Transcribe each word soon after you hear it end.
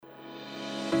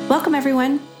Welcome,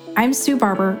 everyone. I'm Sue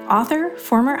Barber, author,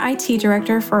 former IT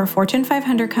director for a Fortune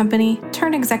 500 company,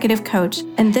 turned executive coach,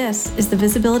 and this is the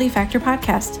Visibility Factor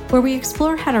podcast, where we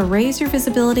explore how to raise your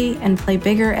visibility and play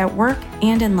bigger at work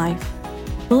and in life.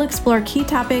 We'll explore key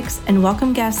topics and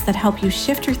welcome guests that help you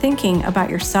shift your thinking about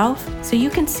yourself so you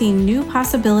can see new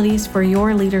possibilities for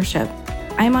your leadership.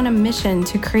 I'm on a mission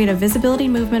to create a visibility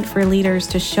movement for leaders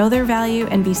to show their value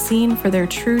and be seen for their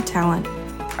true talent.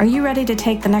 Are you ready to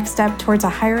take the next step towards a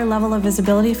higher level of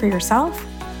visibility for yourself?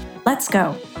 Let's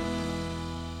go.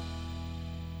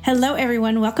 Hello,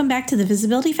 everyone. Welcome back to the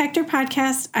Visibility Factor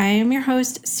podcast. I am your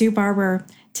host, Sue Barber.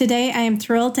 Today, I am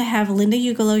thrilled to have Linda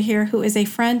Ugelow here, who is a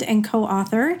friend and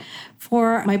co-author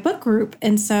for my book group.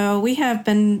 And so we have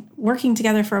been working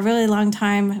together for a really long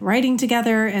time, writing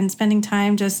together and spending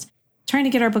time just trying to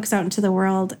get our books out into the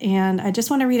world. And I just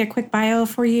want to read a quick bio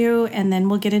for you, and then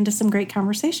we'll get into some great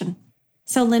conversation.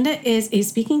 So Linda is a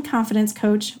speaking confidence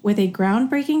coach with a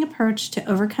groundbreaking approach to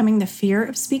overcoming the fear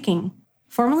of speaking.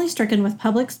 Formerly stricken with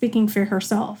public speaking fear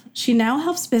herself, she now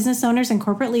helps business owners and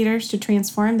corporate leaders to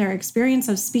transform their experience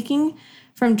of speaking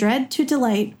from dread to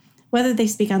delight, whether they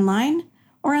speak online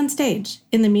or on stage,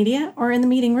 in the media or in the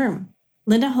meeting room.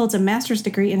 Linda holds a master's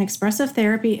degree in expressive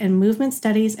therapy and movement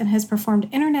studies and has performed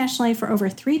internationally for over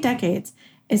 3 decades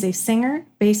as a singer,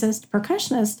 bassist,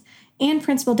 percussionist, and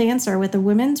principal dancer with the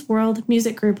women's world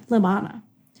music group Limelight.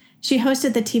 She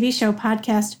hosted the TV show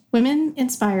podcast Women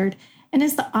Inspired and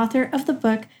is the author of the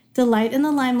book Delight in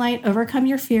the Limelight, Overcome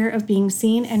Your Fear of Being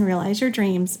Seen and Realize Your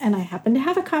Dreams. And I happen to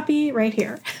have a copy right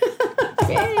here.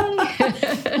 Yay!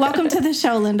 Welcome to the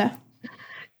show, Linda.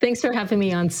 Thanks for having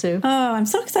me on, Sue. Oh, I'm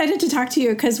so excited to talk to you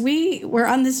because we were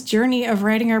on this journey of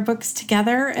writing our books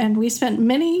together, and we spent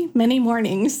many, many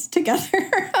mornings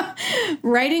together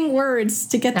writing words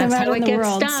to get them out in the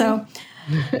world. Done. So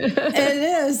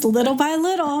it is little by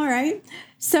little, right?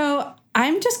 So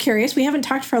I'm just curious. We haven't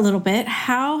talked for a little bit.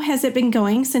 How has it been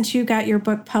going since you got your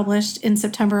book published in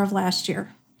September of last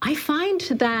year? I find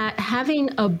that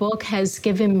having a book has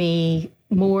given me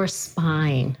more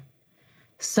spine.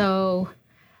 So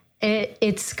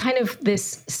it's kind of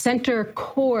this center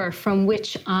core from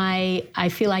which I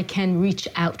feel I can reach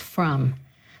out from.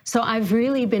 So I've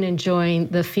really been enjoying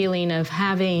the feeling of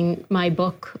having my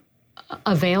book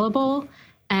available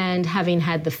and having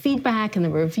had the feedback and the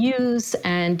reviews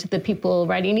and the people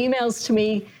writing emails to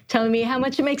me, telling me how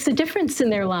much it makes a difference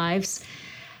in their lives.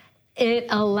 It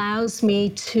allows me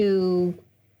to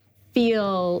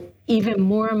feel even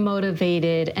more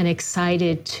motivated and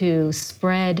excited to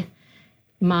spread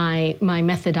my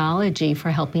methodology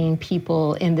for helping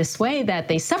people in this way that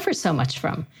they suffer so much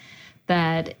from.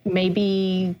 That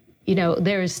maybe,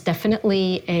 there's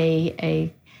definitely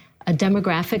a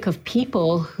demographic of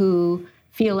people who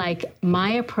feel like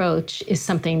my approach is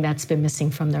something that's been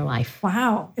missing from their life.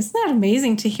 Wow. Isn't that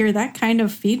amazing to hear that kind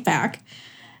of feedback,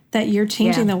 that you're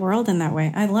changing the world in that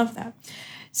way? I love that.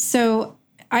 So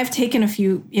I've taken a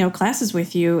few, classes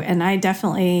with you, and I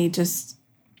definitely just,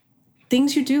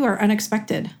 things you do are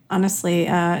unexpected, honestly.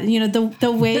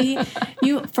 The way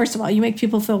you, first of all, you make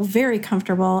people feel very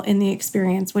comfortable in the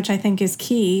experience, which I think is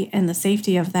key, and the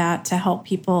safety of that to help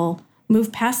people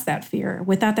move past that fear.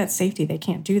 Without that safety, they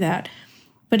can't do that.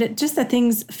 But just the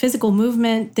things, physical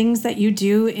movement, things that you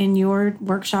do in your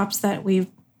workshops that we've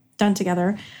done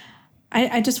together,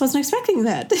 I just wasn't expecting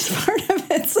that as part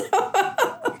of it. So.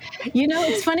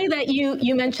 It's funny that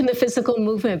you mentioned the physical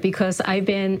movement, because I've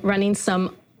been running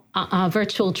some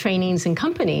virtual trainings in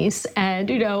companies and,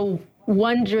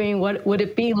 wondering what would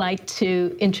it be like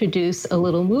to introduce a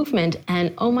little movement.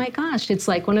 And oh my gosh, it's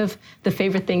like one of the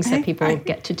favorite things that people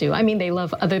get to do. I mean, they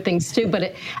love other things too,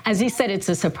 but as you said, it's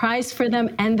a surprise for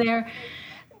them. And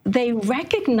they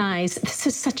recognize, this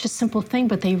is such a simple thing,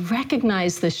 but they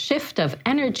recognize the shift of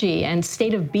energy and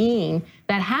state of being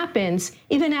that happens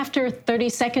even after 30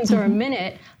 seconds or a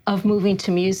minute of moving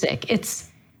to music.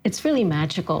 It's really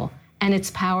magical. And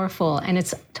it's powerful, and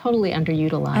it's totally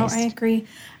underutilized. Oh, I agree.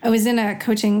 I was in a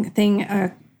coaching thing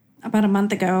about a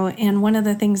month ago, and one of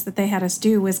the things that they had us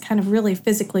do was kind of really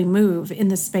physically move in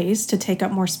the space to take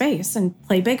up more space and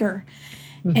play bigger.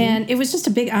 Mm-hmm. And it was just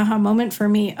a big aha moment for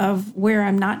me of where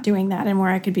I'm not doing that and where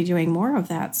I could be doing more of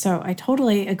that. So I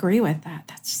totally agree with that.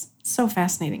 That's so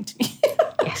fascinating to me.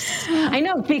 Yes, I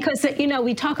know, because,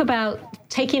 we talk about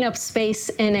taking up space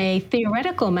in a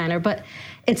theoretical manner, but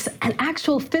it's an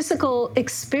actual physical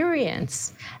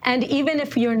experience. And even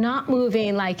if you're not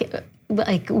moving like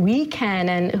we can,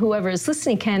 and whoever is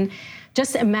listening can,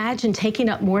 just imagine taking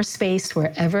up more space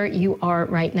wherever you are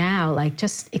right now. Like,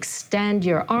 just extend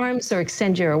your arms or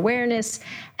extend your awareness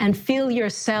and feel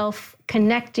yourself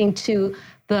connecting to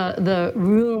the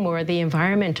room or the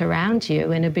environment around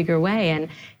you in a bigger way, and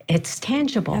it's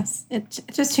tangible. Yes, it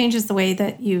just changes the way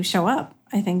that you show up,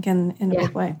 I think, in a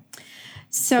big way.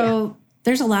 So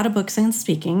there's a lot of books on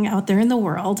speaking out there in the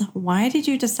world. Why did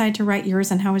you decide to write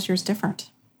yours, and how is yours different?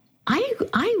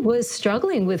 I was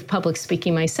struggling with public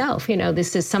speaking myself.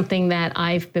 This is something that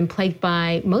I've been plagued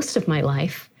by most of my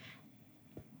life.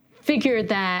 Figured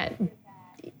that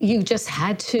you just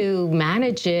had to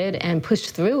manage it and push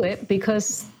through it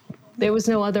because there was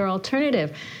no other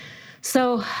alternative.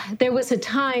 So there was a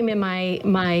time in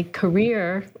my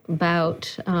career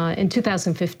about in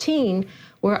 2015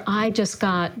 where I just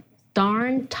got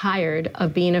darn tired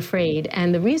of being afraid.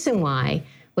 And the reason why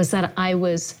was that I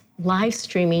was live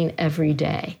streaming every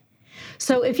day.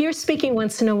 So if you're speaking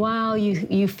once in a while,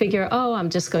 you figure, oh,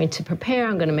 I'm just going to prepare.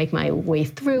 I'm going to make my way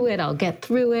through it. I'll get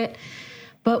through it.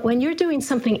 But when you're doing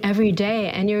something every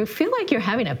day and you feel like you're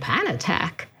having a panic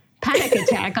attack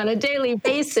on a daily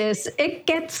basis, it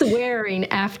gets wearing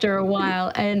after a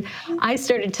while. And I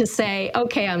started to say,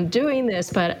 okay, I'm doing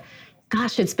this, but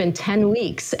gosh, it's been 10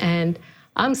 weeks and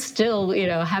I'm still,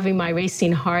 having my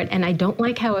racing heart and I don't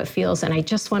like how it feels and I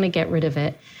just want to get rid of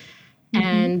it.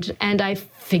 Mm-hmm. And I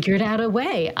figured out a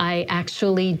way. I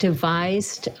actually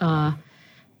devised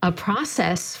a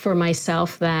process for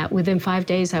myself that within 5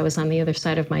 days I was on the other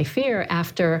side of my fear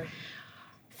after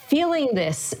feeling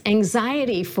this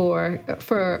anxiety for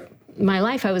my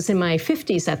life. I was in my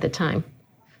 50s at the time.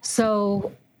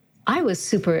 So I was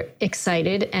super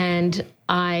excited and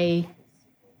I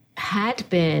had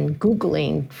been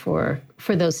Googling for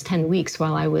those 10 weeks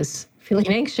while I was feeling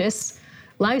anxious,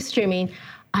 live streaming.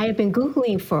 I had been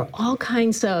Googling for all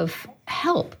kinds of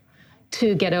help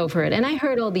to get over it. And I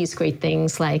heard all these great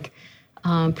things like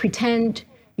pretend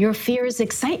your fear is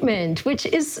excitement, which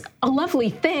is a lovely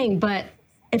thing. But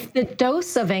if the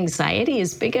dose of anxiety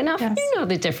is big enough, you know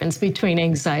the difference between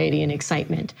anxiety and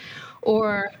excitement.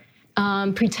 Or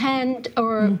pretend,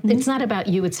 or it's not about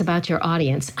you, it's about your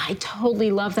audience. I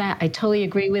totally love that. I totally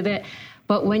agree with it.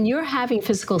 But when you're having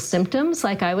physical symptoms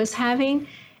like I was having,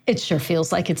 it sure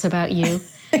feels like it's about you.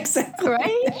 Exactly.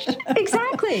 Right?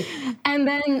 Exactly. And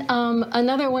then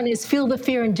another one is feel the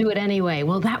fear and do it anyway.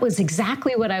 Well, that was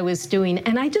exactly what I was doing.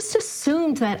 And I just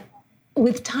assumed that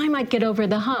with time, I'd get over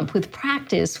the hump. With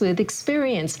practice, with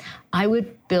experience, I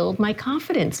would build my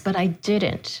confidence, but I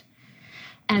didn't.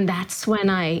 And that's when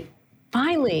I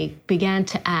finally began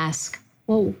to ask,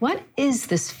 well, what is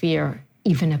this fear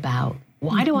even about?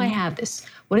 Why do I have this?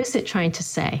 What is it trying to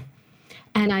say?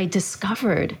 And I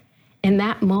discovered in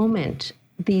that moment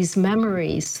these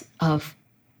memories of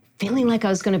feeling like I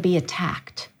was going to be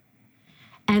attacked.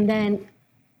 And then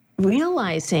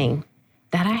realizing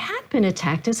that I had been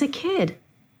attacked as a kid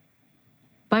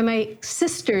by my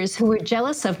sisters who were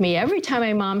jealous of me every time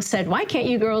my mom said, why can't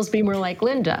you girls be more like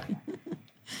Linda?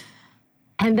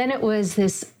 And then it was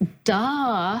this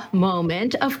duh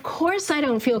moment. Of course I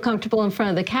don't feel comfortable in front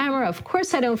of the camera. Of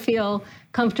course I don't feel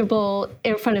comfortable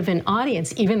in front of an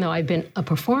audience, even though I've been a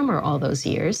performer all those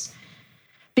years.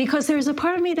 Because there was a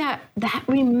part of me that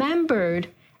remembered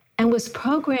and was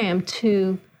programmed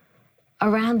to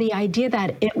around the idea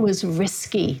that it was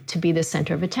risky to be the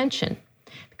center of attention.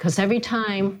 Because every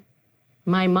time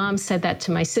my mom said that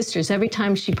to my sisters, every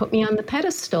time she put me on the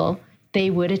pedestal,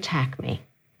 they would attack me.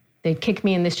 They'd kick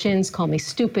me in the shins, call me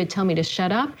stupid, tell me to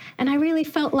shut up. And I really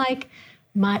felt like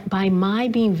by my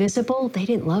being visible, they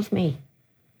didn't love me.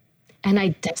 And I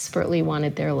desperately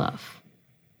wanted their love.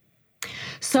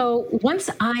 So once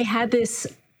I had this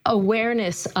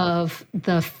awareness of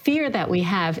the fear that we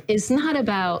have is not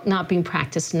about not being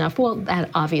practiced enough. Well, that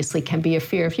obviously can be a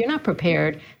fear. If you're not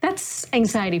prepared, that's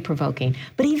anxiety provoking.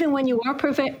 But even when you are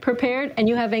prepared and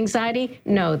you have anxiety,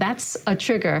 no, that's a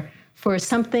trigger for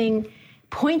something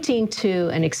pointing to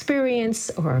an experience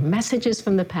or messages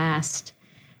from the past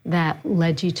that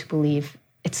led you to believe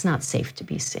it's not safe to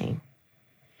be seen.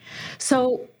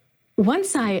 So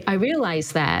once I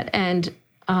realized that, and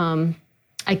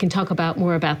I can talk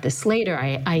more about this later,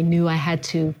 I knew I had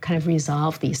to kind of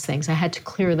resolve these things. I had to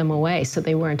clear them away so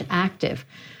they weren't active.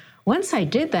 Once I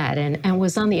did that and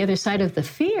was on the other side of the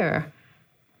fear,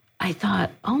 I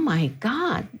thought, oh my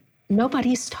God,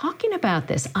 nobody's talking about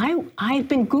this. I've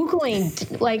been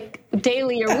Googling like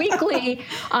daily or weekly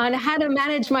on how to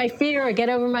manage my fear or get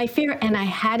over my fear, and I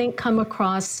hadn't come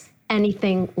across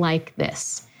anything like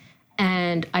this.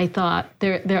 And I thought,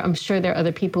 I'm sure there are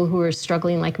other people who are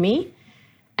struggling like me,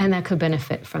 and that could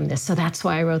benefit from this. So that's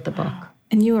why I wrote the book.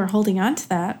 And you were holding on to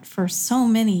that for so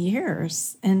many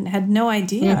years and had no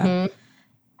idea. Mm-hmm.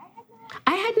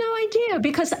 I had no idea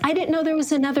because I didn't know there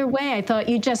was another way. I thought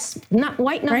you just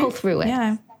white knuckle through it.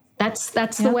 Yeah.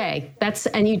 That's the way.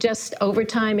 And you just, over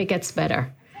time, it gets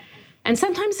better. And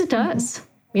sometimes it does.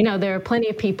 You know, there are plenty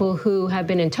of people who have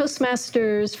been in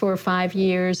Toastmasters for 5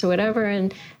 years or whatever,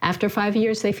 and after 5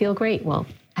 years, they feel great. Well,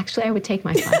 actually, I would take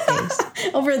my 5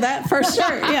 days. Over that, for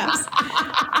sure, yes.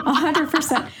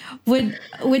 100%.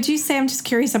 Would you say, I'm just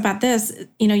curious about this,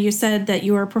 you know, you said that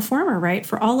you were a performer, right,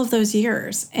 for all of those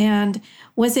years. And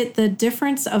was it the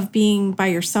difference of being by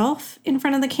yourself in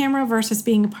front of the camera versus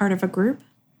being a part of a group?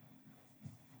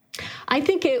 I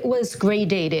think it was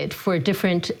gradated for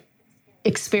different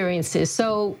experiences.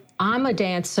 So I'm a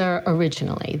dancer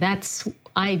originally.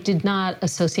 I did not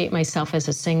associate myself as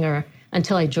a singer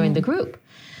until I joined the group.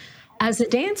 As a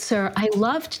dancer, I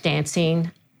loved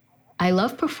dancing. I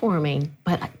loved performing,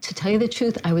 but to tell you the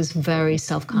truth, I was very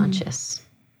self-conscious.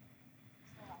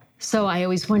 So I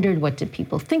always wondered, what did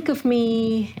people think of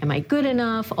me? Am I good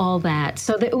enough? All that.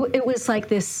 So it was like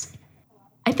this.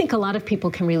 I think a lot of people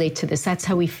can relate to this. That's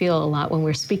how we feel a lot when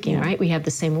we're speaking, right? We have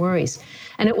the same worries.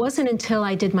 And it wasn't until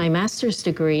I did my master's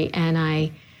degree and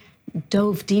I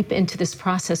dove deep into this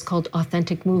process called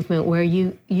authentic movement, where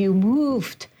you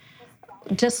moved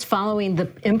just following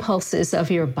the impulses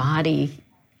of your body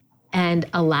and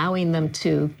allowing them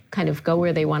to kind of go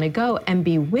where they want to go and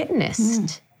be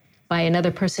witnessed by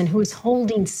another person who is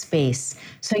holding space.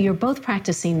 So you're both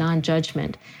practicing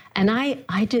non-judgment. And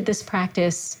I did this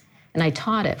practice, and I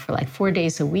taught it for like 4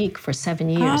 days a week for 7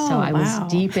 years. So I was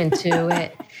deep into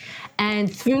it. And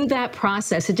through that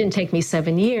process, it didn't take me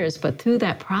 7 years, but through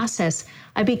that process,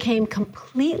 I became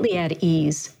completely at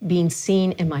ease being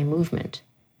seen in my movement.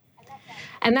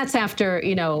 And that's after,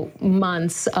 you know,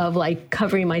 months of like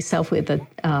covering myself with a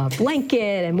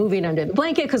blanket and moving under the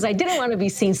blanket because I didn't want to be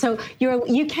seen. So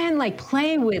you can like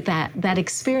play with that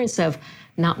experience of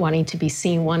not wanting to be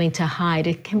seen, wanting to hide.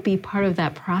 It can be part of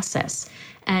that process.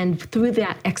 And through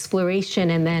that exploration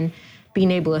and then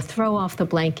being able to throw off the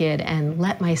blanket and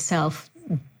let myself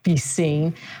be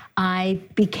seen, I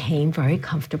became very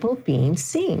comfortable being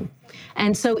seen.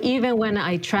 And so even when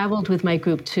I traveled with my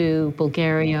group to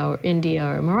Bulgaria or India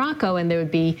or Morocco, and there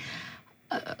would be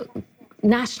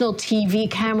national TV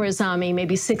cameras on me,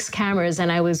 maybe 6 cameras,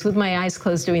 and I was with my eyes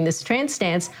closed doing this trance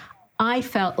dance, I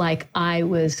felt like I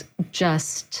was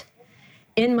just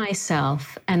in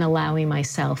myself and allowing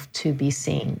myself to be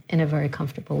seen in a very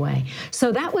comfortable way.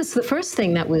 So that was the first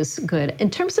thing that was good. In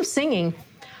terms of singing,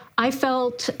 I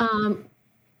felt,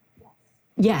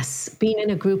 yes, being in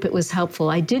a group, it was helpful.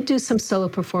 I did do some solo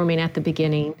performing at the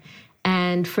beginning,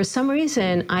 and for some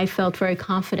reason, I felt very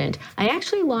confident. I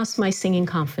actually lost my singing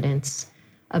confidence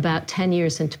about 10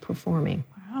 years into performing.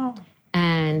 Wow.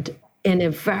 And in a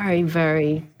very,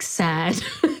 very sad,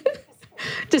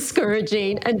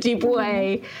 discouraging, a deep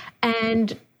way.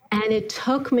 And it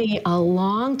took me a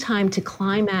long time to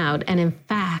climb out. And in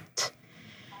fact,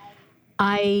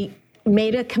 I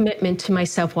made a commitment to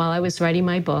myself while I was writing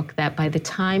my book that by the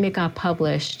time it got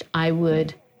published, I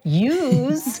would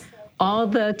use all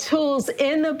the tools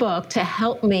in the book to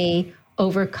help me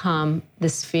overcome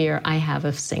this fear I have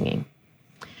of singing.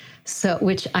 So,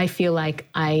 which I feel like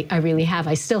I really have.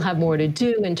 I still have more to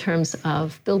do in terms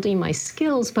of building my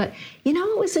skills. But you know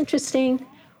what was interesting?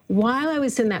 While I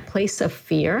was in that place of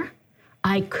fear,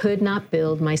 I could not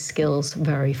build my skills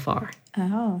very far.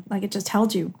 Oh, like it just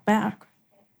held you back.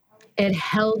 It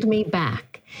held me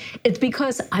back. It's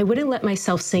because I wouldn't let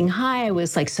myself sing high. I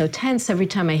was like so tense. Every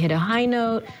time I hit a high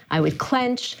note, I would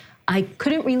clench. I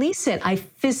couldn't release it. I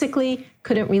physically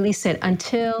couldn't release it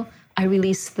until I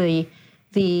released the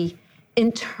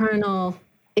internal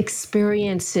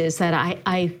experiences that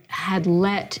I had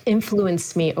let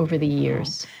influence me over the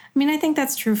years. I mean, I think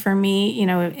that's true for me. You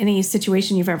know, any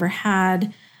situation you've ever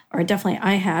had, or definitely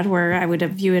I had, where I would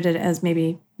have viewed it as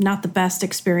maybe not the best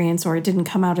experience or it didn't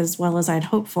come out as well as I'd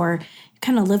hoped for, you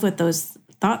kind of live with those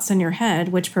thoughts in your head,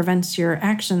 which prevents your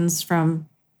actions from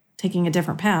taking a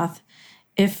different path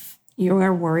if you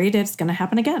are worried it's going to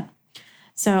happen again.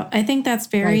 So I think that's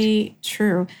very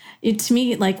true. To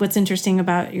me, like what's interesting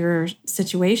about your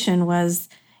situation was,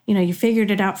 you know, you figured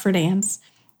it out for dance.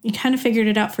 You kind of figured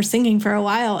it out for singing for a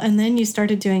while, and then you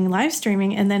started doing live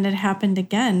streaming, and then it happened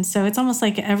again. So it's almost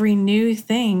like every new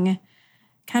thing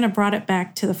kind of brought it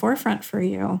back to the forefront for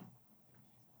you.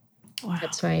 Wow.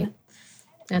 That's right.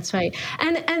 That's right.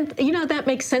 And you know, that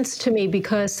makes sense to me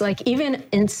because like even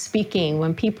in speaking,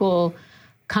 when people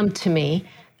come to me,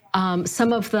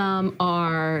 some of them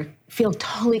feel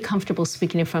totally comfortable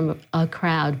speaking in front of a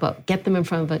crowd, but get them in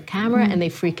front of a camera and they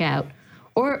freak out,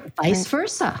 or vice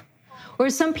versa. Or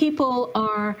some people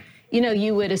are, you know,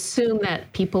 you would assume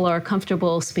that people are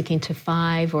comfortable speaking to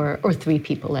 5 or 3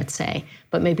 people, let's say,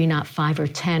 but maybe not 5 or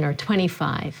 10 or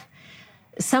 25.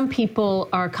 Some people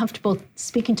are comfortable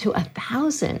speaking to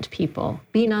 1,000 people,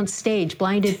 being on stage,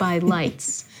 blinded by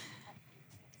lights,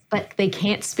 but they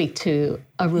can't speak to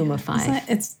a room of 5.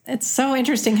 It's so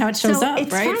interesting how it shows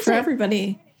up, right, for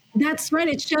everybody. That's right.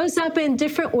 It shows up in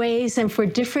different ways and for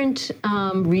different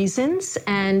reasons.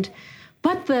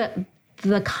 But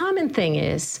the common thing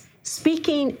is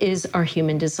speaking is our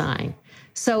human design.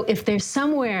 So if there's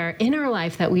somewhere in our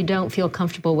life that we don't feel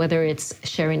comfortable, whether it's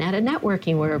sharing at a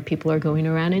networking where people are going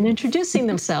around and introducing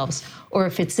themselves, or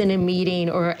if it's in a meeting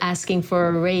or asking for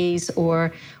a raise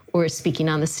or speaking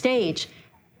on the stage,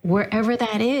 wherever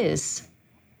that is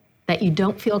that you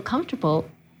don't feel comfortable,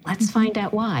 let's find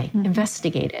out why,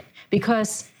 investigate it.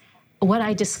 Because what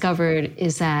I discovered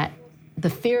is that the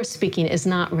fear of speaking is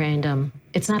not random.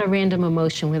 It's not a random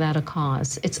emotion without a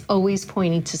cause. It's always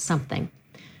pointing to something.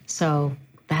 So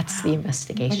that's the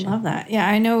investigation. I love that. Yeah,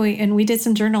 I know. We did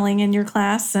some journaling in your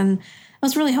class, and it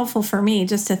was really helpful for me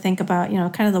just to think about,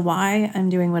 kind of the why I'm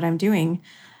doing what I'm doing.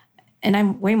 And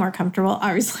I'm way more comfortable,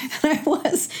 obviously, than I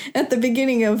was at the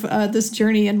beginning of this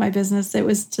journey in my business. It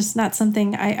was just not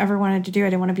something I ever wanted to do. I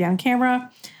didn't want to be on camera.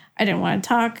 I didn't want to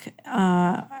talk.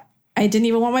 I didn't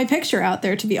even want my picture out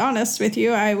there, to be honest with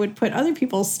you. I would put other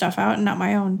people's stuff out and not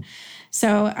my own.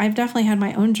 So I've definitely had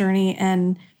my own journey,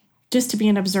 and just to be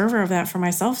an observer of that for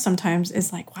myself sometimes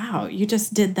is like, wow, you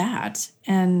just did that.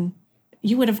 And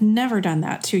you would have never done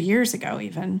that 2 years ago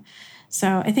even.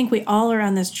 So I think we all are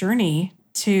on this journey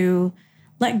to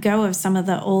let go of some of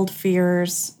the old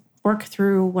fears, work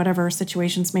through whatever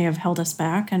situations may have held us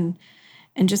back, and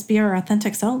just be our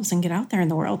authentic selves and get out there in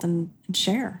the world and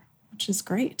share, which is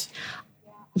great.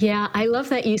 Yeah, I love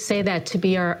that you say that, to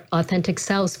be our authentic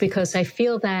selves, because I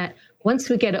feel that once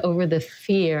we get over the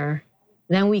fear,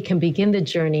 then we can begin the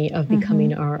journey of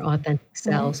becoming our authentic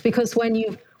selves. Right. Because when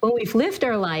we've lived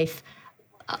our life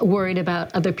worried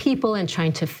about other people and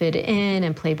trying to fit in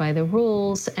and play by the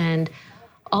rules and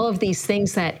all of these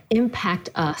things that impact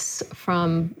us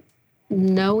from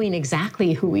knowing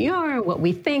exactly who we are, what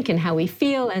we think and how we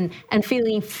feel, and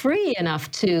feeling free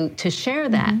enough to share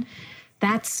that,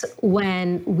 that's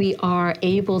when we are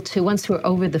able to, once we're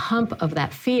over the hump of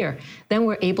that fear, then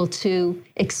we're able to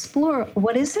explore,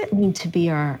 what does it mean to be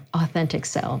our authentic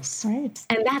selves? Right.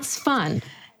 And that's fun.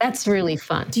 That's really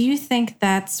fun. Do you think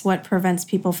that's what prevents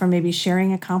people from maybe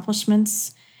sharing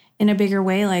accomplishments in a bigger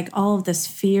way, like all of this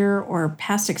fear or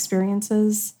past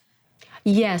experiences?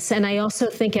 Yes, and I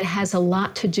also think it has a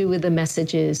lot to do with the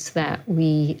messages that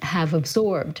we have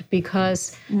absorbed,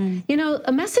 because,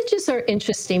 messages are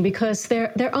interesting because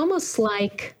they're almost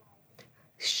like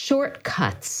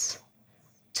shortcuts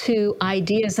to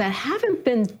ideas that haven't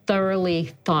been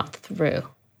thoroughly thought through.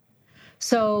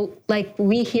 So, like,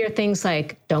 we hear things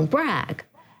like, don't brag,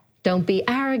 don't be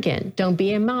arrogant, don't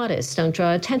be immodest, don't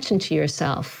draw attention to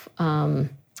yourself,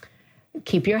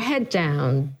 keep your head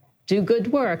down, do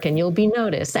good work and you'll be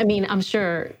noticed. I mean, I'm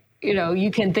sure, you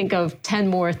can think of 10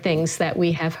 more things that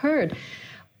we have heard.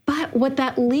 But what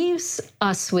that leaves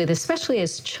us with, especially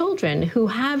as children who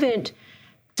haven't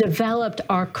developed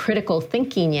our critical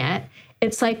thinking yet,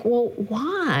 it's like, well,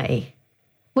 why?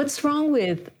 What's wrong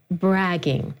with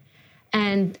bragging?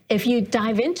 And if you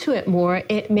dive into it more,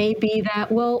 it may be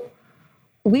that, well,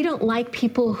 we don't like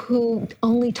people who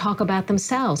only talk about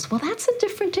themselves. Well, that's a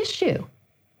different issue.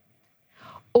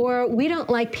 Or we don't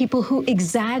like people who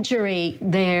exaggerate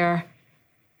their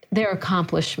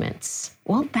accomplishments.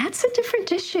 Well, that's a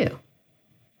different issue.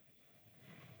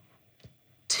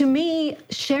 To me,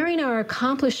 sharing our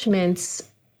accomplishments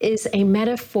is a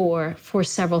metaphor for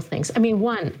several things. I mean,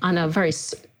 one, on a very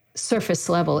surface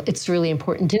level, it's really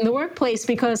important in the workplace,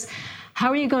 because how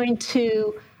are you going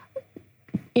to,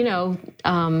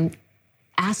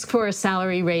 ask for a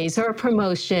salary raise or a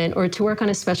promotion or to work on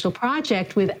a special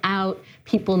project without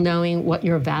people knowing what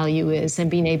your value is and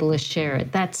being able to share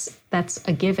it? That's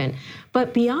a given.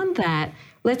 But beyond that,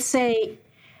 let's say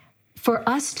for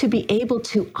us to be able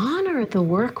to honor the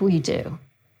work we do,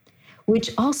 which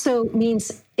also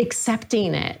means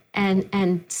accepting it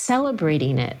and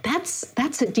celebrating it,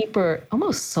 that's a deeper,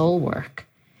 almost soul work.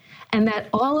 And that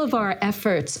all of our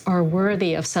efforts are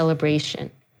worthy of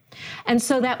celebration. And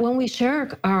so that when we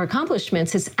share our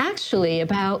accomplishments, it's actually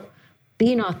about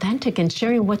being authentic and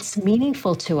sharing what's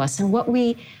meaningful to us and what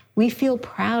we feel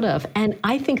proud of. And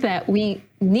I think that we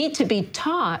need to be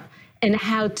taught in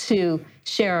how to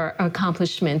share our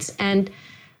accomplishments. And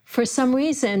for some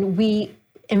reason, we,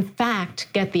 in fact,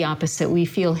 get the opposite. We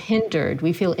feel hindered.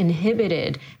 We feel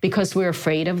inhibited because we're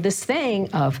afraid of this thing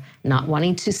of not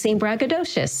wanting to seem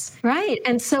braggadocious, right?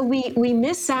 And so we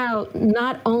miss out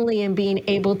not only in being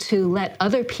able to let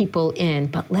other people in,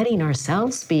 but letting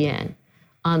ourselves be in.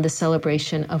 on the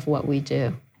celebration of what we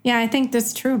do. Yeah, I think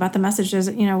that's true about the messages.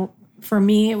 For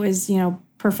me, it was,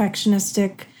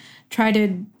 perfectionistic, try to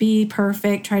be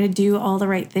perfect, try to do all the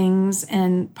right things.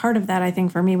 And part of that, I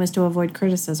think, for me was to avoid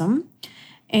criticism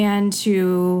and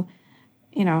to,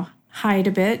 hide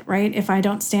a bit, right? If I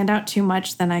don't stand out too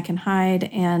much, then I can hide.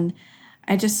 And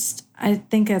I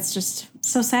think that's just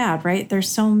so sad, right? There's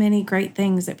so many great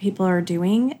things that people are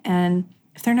doing. And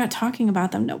if they're not talking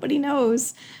about them, nobody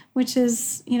knows, which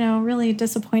is, really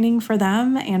disappointing for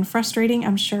them and frustrating,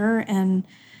 I'm sure. And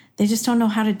they just don't know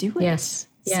how to do it. Yes.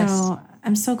 So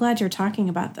I'm so glad you're talking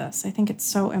about this. I think it's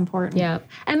so important. Yeah.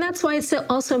 And that's why it's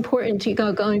also important to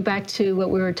going back to what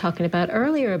we were talking about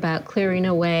earlier about clearing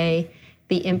away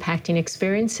the impacting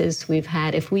experiences we've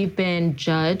had. If we've been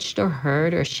judged or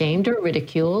hurt or shamed or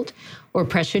ridiculed or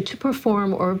pressured to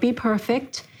perform or be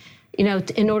perfect,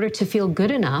 in order to feel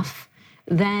good enough,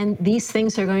 then these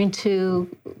things are going to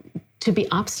be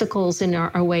obstacles in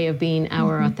our way of being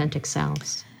our authentic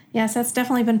selves. Yes, that's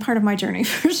definitely been part of my journey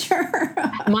for sure.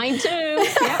 Mine too.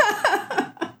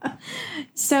 Yeah.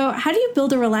 So how do you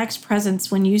build a relaxed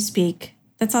presence when you speak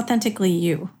that's authentically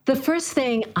you? The first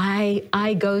thing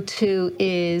I go to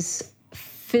is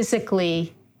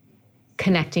physically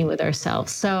connecting with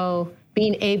ourselves. So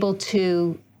being able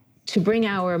to bring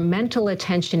our mental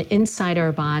attention inside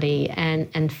our body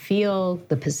and feel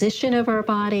the position of our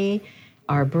body,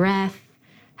 our breath,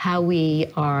 how we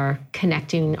are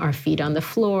connecting our feet on the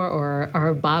floor or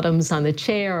our bottoms on the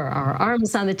chair or our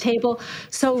arms on the table.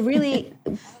 So really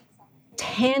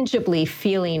tangibly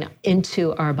feeling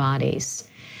into our bodies.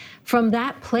 From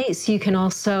that place, you can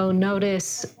also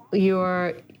notice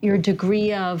your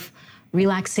degree of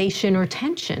relaxation or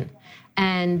tension.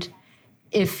 And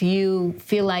if you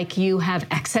feel like you have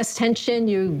excess tension,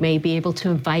 you may be able to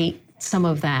invite some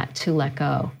of that to let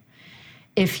go.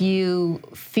 If you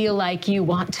feel like you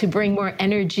want to bring more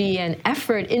energy and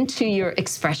effort into your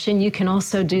expression, you can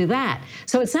also do that.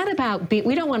 So it's not about,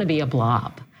 we don't want to be a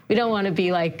blob. We don't want to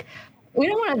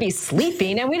be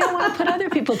sleeping, and we don't want to put other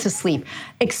people to sleep.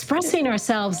 Expressing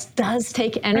ourselves does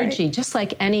take energy, right, just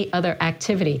like any other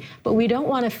activity, but we don't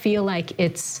want to feel like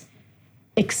it's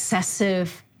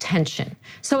excessive tension.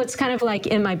 So it's kind of like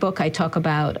in my book, I talk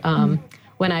about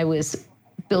when I was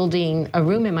building a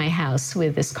room in my house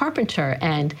with this carpenter,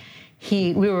 and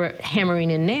we were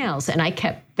hammering in nails, and I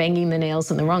kept banging the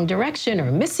nails in the wrong direction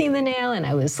or missing the nail, and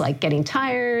I was like getting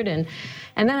tired. And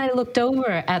then I looked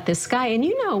over at this guy,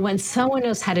 and when someone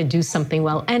knows how to do something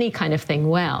well, any kind of thing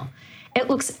well, it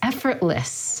looks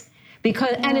effortless.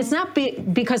 And it's not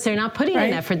because they're not putting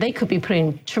in effort. They could be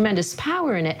putting tremendous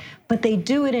power in it, but they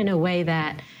do it in a way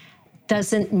that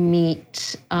doesn't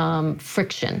meet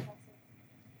friction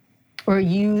or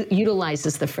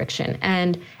utilizes the friction.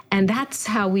 And that's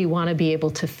how we want to be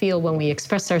able to feel when we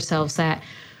express ourselves, that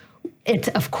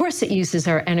of course it uses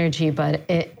our energy, but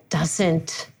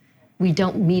we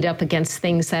don't meet up against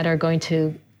things that are going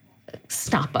to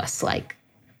stop us, like,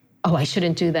 oh, I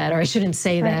shouldn't do that, or I shouldn't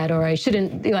say that, or I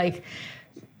shouldn't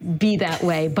be that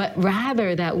way, but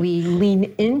rather that we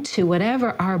lean into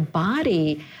whatever our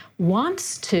body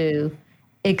wants to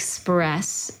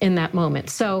express in that moment.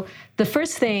 So the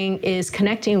first thing is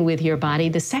connecting with your body.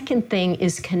 The second thing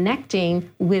is connecting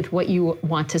with what you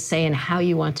want to say and how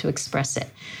you want to express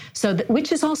it. So,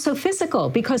 which is also physical,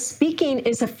 because speaking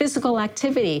is a physical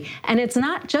activity, and it's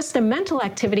not just a mental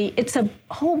activity, it's a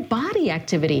whole body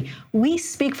activity. We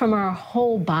speak from our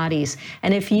whole bodies.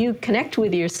 And if you connect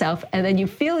with yourself and then you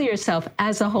feel yourself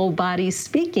as a whole body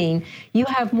speaking, you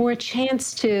have more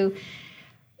chance to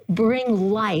bring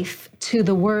life to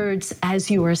the words as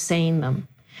you are saying them,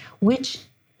 which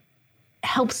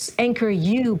helps anchor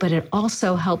you, but it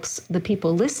also helps the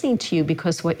people listening to you,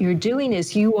 because what you're doing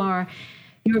is you're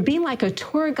being like a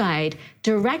tour guide,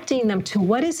 directing them to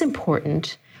what is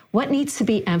important, what needs to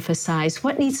be emphasized,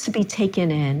 what needs to be taken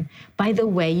in by the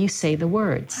way you say the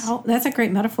words. Oh, that's a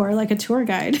great metaphor, like a tour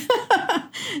guide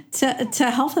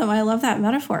to help them. I love that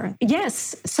metaphor.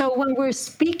 Yes. So when we're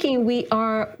speaking, we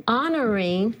are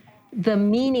honoring the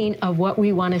meaning of what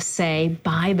we want to say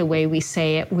by the way we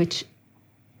say it, which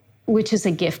is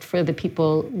a gift for the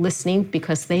people listening,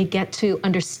 because they get to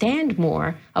understand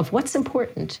more of what's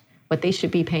important, what they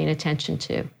should be paying attention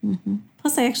to. Mm-hmm.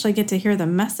 Plus, I actually get to hear the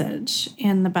message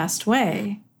in the best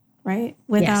way, right?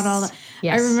 Without all the...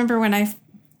 Yes. I remember when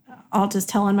I'll just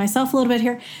tell on myself a little bit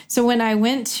here. So when I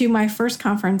went to my first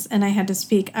conference and I had to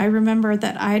speak, I remember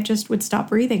that I just would stop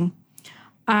breathing.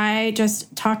 I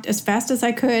just talked as fast as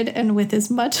I could and with as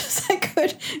much as I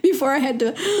could before I had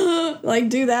to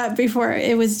do that before.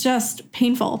 It was just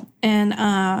painful. And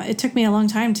it took me a long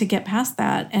time to get past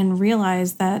that and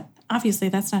realize that obviously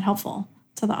that's not helpful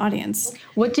to the audience.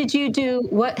 What did you do?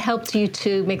 What helped you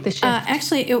to make the shift?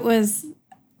 Actually, it was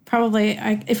probably,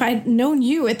 if I'd known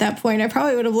you at that point, I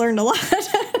probably would have learned a lot.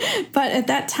 But at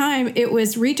that time, it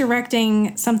was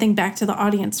redirecting something back to the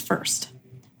audience first.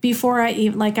 Before I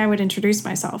even, like, I would introduce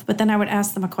myself, but then I would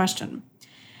ask them a question.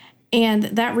 And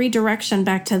that redirection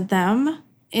back to them,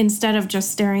 instead of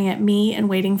just staring at me and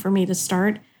waiting for me to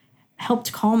start,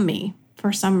 helped calm me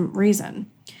for some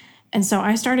reason. And so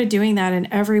I started doing that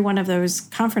in every one of those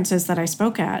conferences that I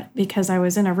spoke at, because I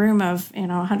was in a room of,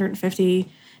 150,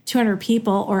 200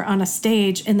 people, or on a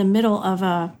stage in the middle of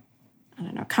a,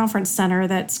 conference center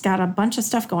that's got a bunch of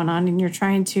stuff going on, and you're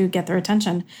trying to get their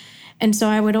attention. And so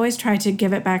I would always try to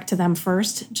give it back to them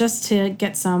first, just to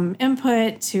get some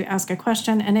input, to ask a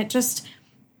question. And it just,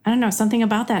 something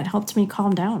about that helped me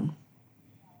calm down.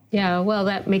 Yeah, well,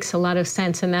 that makes a lot of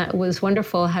sense. And that was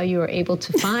wonderful how you were able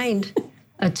to find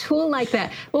a tool like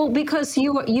that. Well, because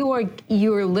you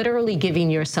are literally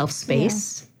giving yourself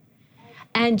space,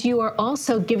 and you are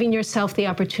also giving yourself the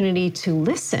opportunity to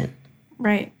listen.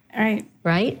 Right.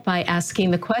 Right? By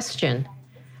asking the question.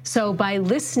 So by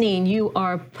listening,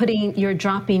 you're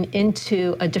dropping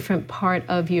into a different part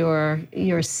of your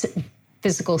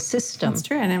physical system. That's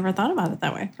true. I never thought about it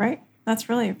that way. Right. That's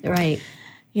really right.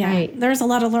 Yeah. Right. There's a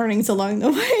lot of learnings along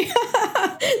the way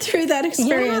through that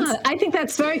experience. Yeah, I think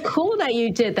that's very cool that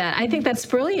you did that. I think that's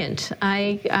brilliant.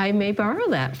 I may borrow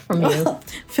that from you. Well,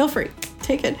 feel free.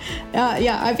 Take it.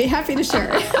 I'd be happy to share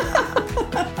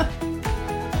it.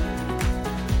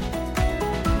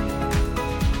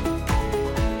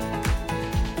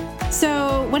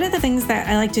 So one of the things that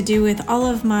I like to do with all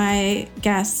of my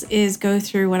guests is go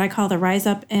through what I call the Rise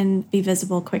Up and Be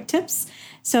Visible quick tips.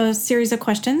 So a series of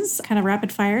questions, kind of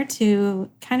rapid fire, to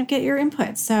kind of get your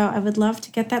input. So I would love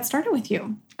to get that started with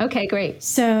you. Okay, great.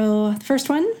 So the first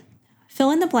one,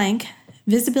 fill in the blank.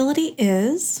 Visibility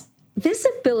is?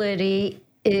 Visibility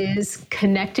is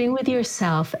connecting with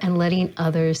yourself and letting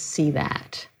others see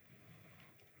that.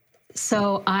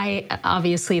 So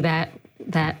obviously that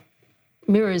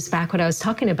mirrors back what I was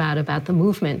talking about the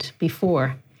movement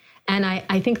before. And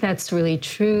I think that's really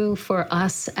true for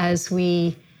us as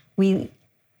we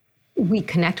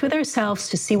connect with ourselves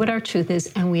to see what our truth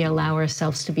is, and we allow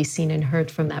ourselves to be seen and heard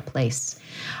from that place.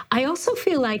 I also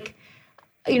feel like,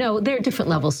 there are different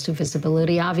levels to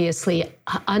visibility. Obviously,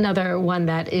 another one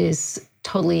that is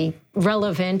totally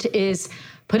relevant is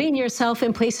putting yourself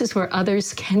in places where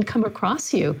others can come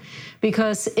across you.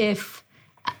 Because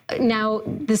now,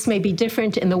 this may be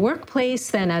different in the workplace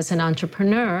than as an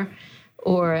entrepreneur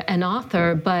or an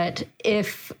author, but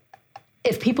if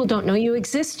people don't know you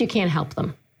exist, you can't help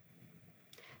them.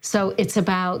 So it's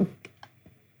about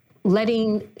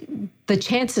letting the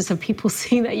chances of people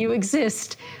seeing that you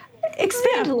exist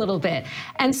expand a little bit.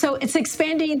 And so it's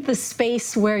expanding the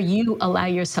space where you allow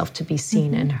yourself to be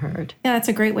seen and heard. Yeah, that's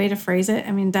a great way to phrase it.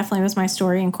 I mean, definitely was my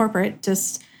story in corporate,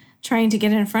 just trying to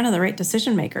get in front of the right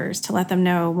decision makers to let them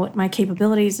know what my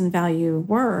capabilities and value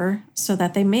were, so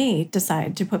that they may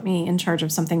decide to put me in charge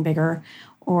of something bigger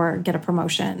or get a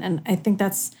promotion. And I think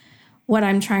that's what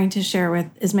I'm trying to share with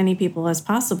as many people as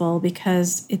possible,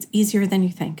 because it's easier than you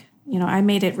think. I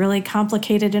made it really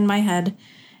complicated in my head,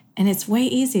 and it's way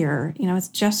easier. It's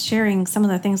just sharing some of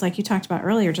the things like you talked about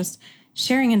earlier, just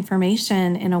sharing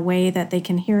information in a way that they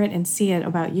can hear it and see it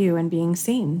about you and being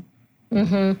seen.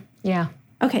 Mm-hmm. Yeah.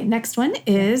 Okay, next one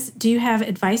is, do you have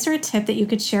advice or a tip that you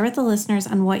could share with the listeners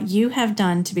on what you have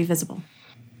done to be visible?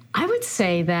 I would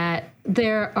say that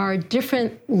there are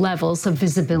different levels of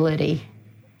visibility,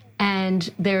 and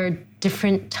there are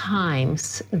different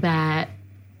times that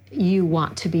you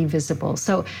want to be visible.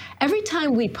 So every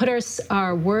time we put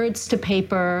our words to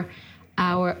paper,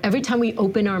 every time we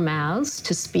open our mouths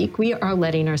to speak, we are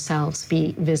letting ourselves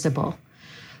be visible.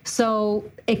 So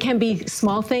it can be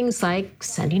small things like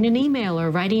sending an email or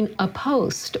writing a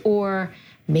post or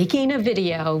making a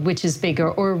video, which is bigger,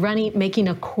 or making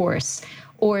a course,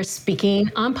 or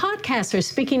speaking on podcasts, or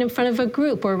speaking in front of a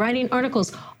group, or writing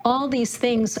articles. All these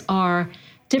things are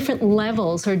different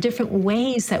levels or different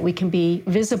ways that we can be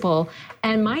visible.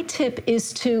 And my tip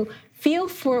is to feel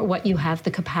for what you have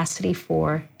the capacity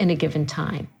for in a given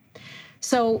time.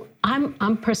 So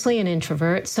I'm personally an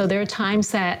introvert, so there are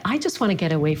times that I just want to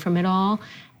get away from it all,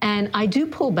 and I do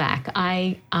pull back.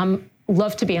 I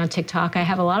love to be on TikTok. I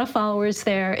have a lot of followers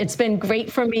there. It's been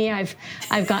great for me. I've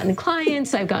gotten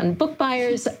clients, I've gotten book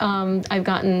buyers, I've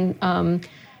gotten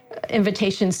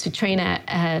invitations to train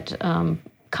at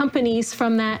companies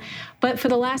from that. But for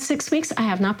the last 6 weeks, I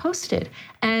have not posted,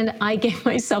 and I gave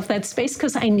myself that space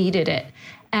because I needed it.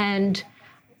 And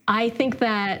I think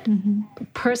that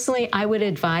personally, I would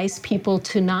advise people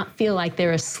to not feel like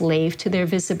they're a slave to their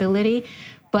visibility,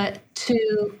 but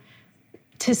to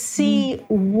see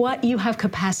what you have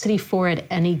capacity for at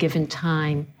any given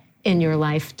time in your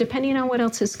life, depending on what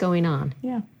else is going on.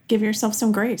 Yeah. Give yourself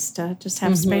some grace to just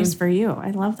have space for you.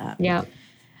 I love that. Yeah.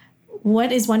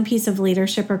 What is one piece of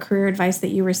leadership or career advice that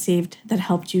you received that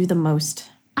helped you the most?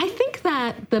 I think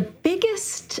that the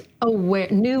biggest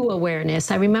new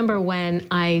awareness, I remember when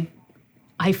I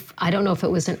don't know if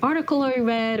it was an article I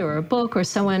read or a book or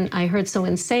I heard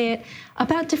someone say it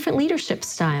about different leadership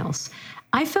styles.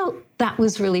 I felt that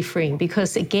was really freeing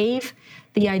because it gave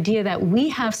the idea that we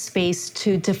have space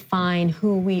to define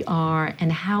who we are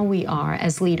and how we are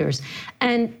as leaders.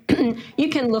 And you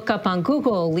can look up on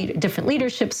Google different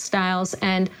leadership styles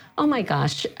and, oh my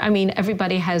gosh, I mean,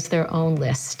 everybody has their own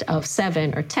list of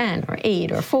 7 or 10 or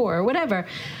 8 or 4 or whatever.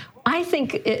 I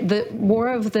think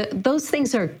those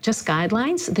things are just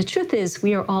guidelines. The truth is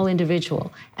we are all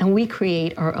individual and we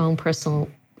create our own personal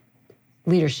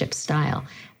leadership style.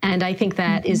 And I think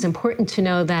that is important to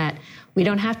know that we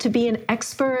don't have to be an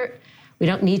expert. We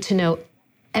don't need to know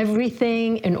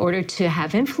everything in order to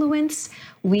have influence.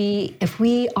 If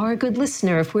we are a good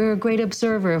listener, if we're a great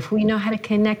observer, if we know how to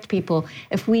connect people,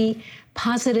 if we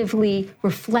positively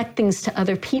reflect things to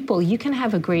other people, you can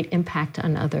have a great impact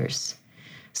on others.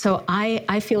 So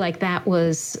I feel like that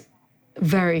was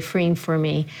very freeing for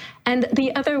me. And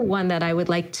the other one that I would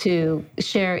like to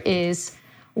share is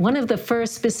one of the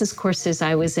first business courses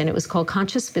I was in. It was called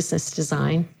Conscious Business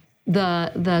Design.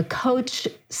 The coach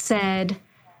said,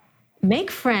 make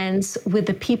friends with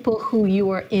the people who you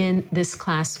are in this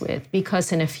class with,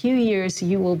 because in a few years,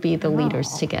 you will be the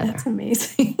leaders together. That's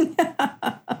amazing.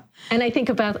 And I think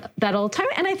about that all the time.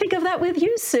 And I think of that with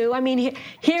you, Sue. I mean,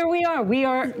 here we are. We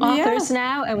are authors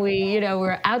now, and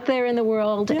we're out there in the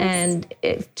world and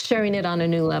sharing it on a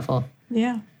new level.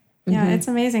 Yeah. Yeah, it's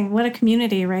amazing. What a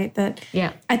community, right?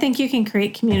 I think you can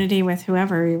create community with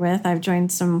whoever you're with. I've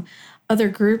joined some other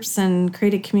groups and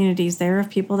created communities there of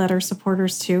people that are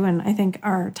supporters too. And I think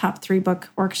our top 3 book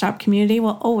workshop community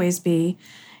will always be,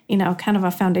 kind of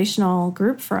a foundational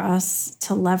group for us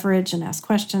to leverage and ask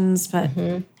questions, but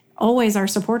always our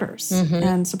supporters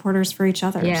and supporters for each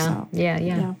other. Yeah, so,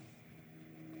 yeah.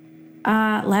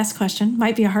 Last question.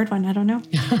 Might be a hard one. I don't know.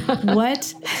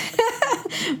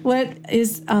 What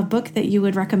is a book that you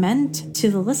would recommend to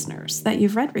the listeners that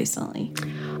you've read recently?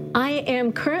 I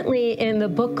am currently in the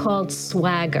book called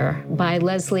Swagger by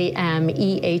Leslie M.,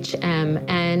 EHM,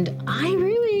 and I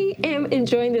really am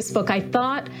enjoying this book. I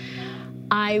thought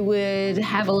I would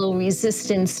have a little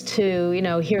resistance to,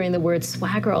 hearing the word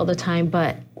swagger all the time,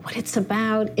 but what it's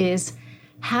about is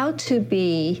how to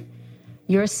be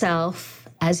yourself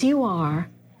as you are,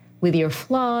 with your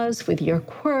flaws, with your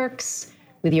quirks,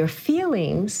 with your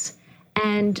feelings,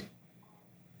 and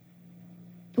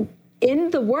in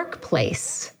the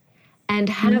workplace, and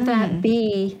have that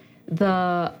be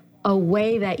a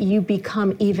way that you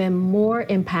become even more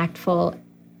impactful,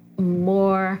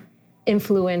 more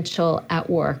influential at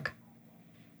work,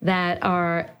 that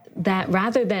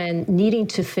rather than needing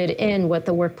to fit in, what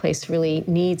the workplace really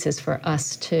needs is for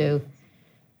us to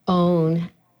own,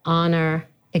 honor,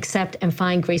 accept, and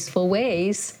find graceful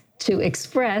ways to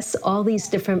express all these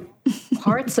different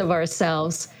parts of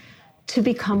ourselves to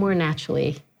become more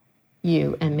naturally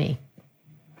you and me.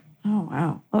 Oh,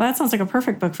 wow. Well, that sounds like a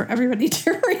perfect book for everybody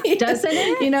to read. Doesn't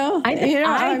it?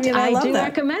 I love do that.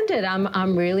 recommend it.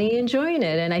 I'm really enjoying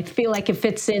it. And I feel like it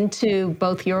fits into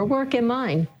both your work and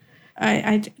mine.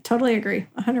 I totally agree.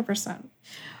 100%.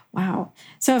 Wow.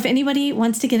 So if anybody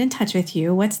wants to get in touch with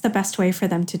you, what's the best way for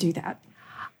them to do that?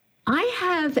 I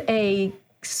have a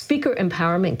speaker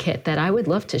empowerment kit that I would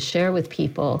love to share with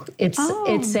people. It's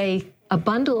a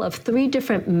bundle of 3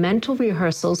 different mental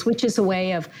rehearsals, which is a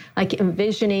way of like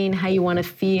envisioning how you want to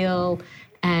feel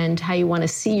and how you want to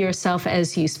see yourself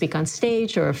as you speak on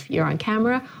stage or if you're on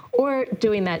camera, or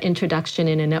doing that introduction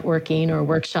in a networking or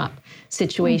workshop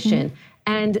situation.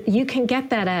 And you can get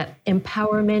that at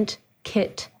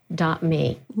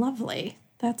empowermentkit.me. Lovely.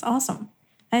 That's awesome.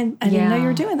 I didn't know you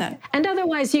were doing that. And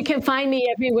otherwise, you can find me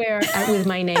everywhere with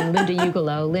my name, Linda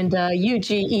Ugelow, Linda,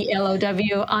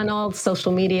 Ugelow, on all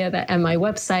social media and my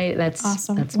website. That's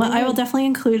awesome. That's I will definitely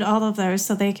include all of those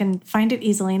so they can find it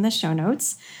easily in the show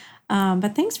notes.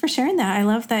 But thanks for sharing that. I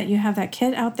love that you have that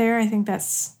kit out there. I think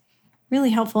that's really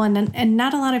helpful. And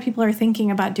not a lot of people are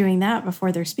thinking about doing that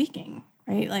before they're speaking,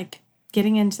 right? Like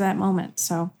getting into that moment.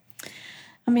 So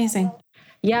amazing.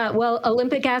 Yeah, well,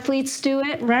 Olympic athletes do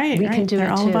it. Right. We can do They're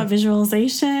it all too. about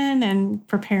visualization and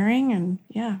preparing and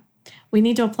we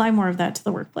need to apply more of that to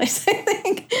the workplace, I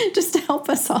think, just to help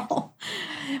us all.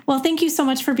 Well, thank you so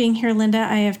much for being here, Linda.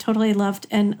 I have totally loved,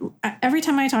 and every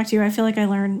time I talk to you, I feel like I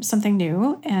learn something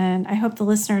new, and I hope the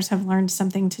listeners have learned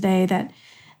something today that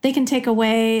they can take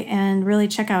away and really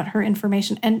check out her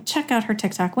information and check out her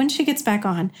TikTok when she gets back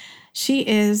on. She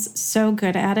is so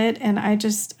good at it, and I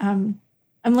just, I'm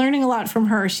learning a lot from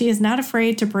her. She is not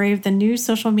afraid to brave the new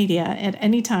social media at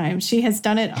any time. She has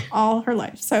done it all her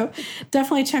life. So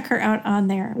definitely check her out on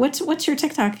there. What's your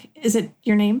TikTok? Is it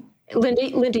your name? Linda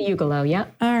Ugelow, yeah.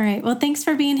 All right. Well, thanks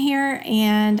for being here.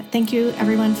 And thank you,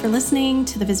 everyone, for listening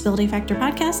to the Visibility Factor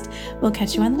podcast. We'll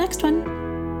catch you on the next one.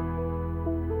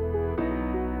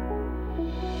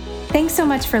 Thanks so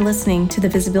much for listening to the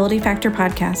Visibility Factor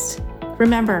podcast.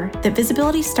 Remember that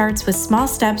visibility starts with small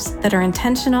steps that are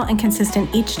intentional and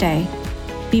consistent each day.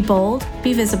 Be bold,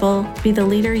 be visible, be the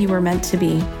leader you were meant to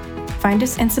be. Find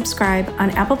us and subscribe on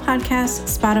Apple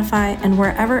Podcasts, Spotify, and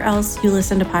wherever else you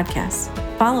listen to podcasts.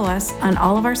 Follow us on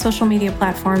all of our social media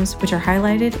platforms, which are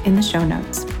highlighted in the show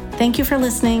notes. Thank you for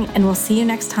listening, and we'll see you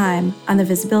next time on the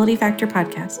Visibility Factor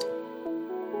podcast.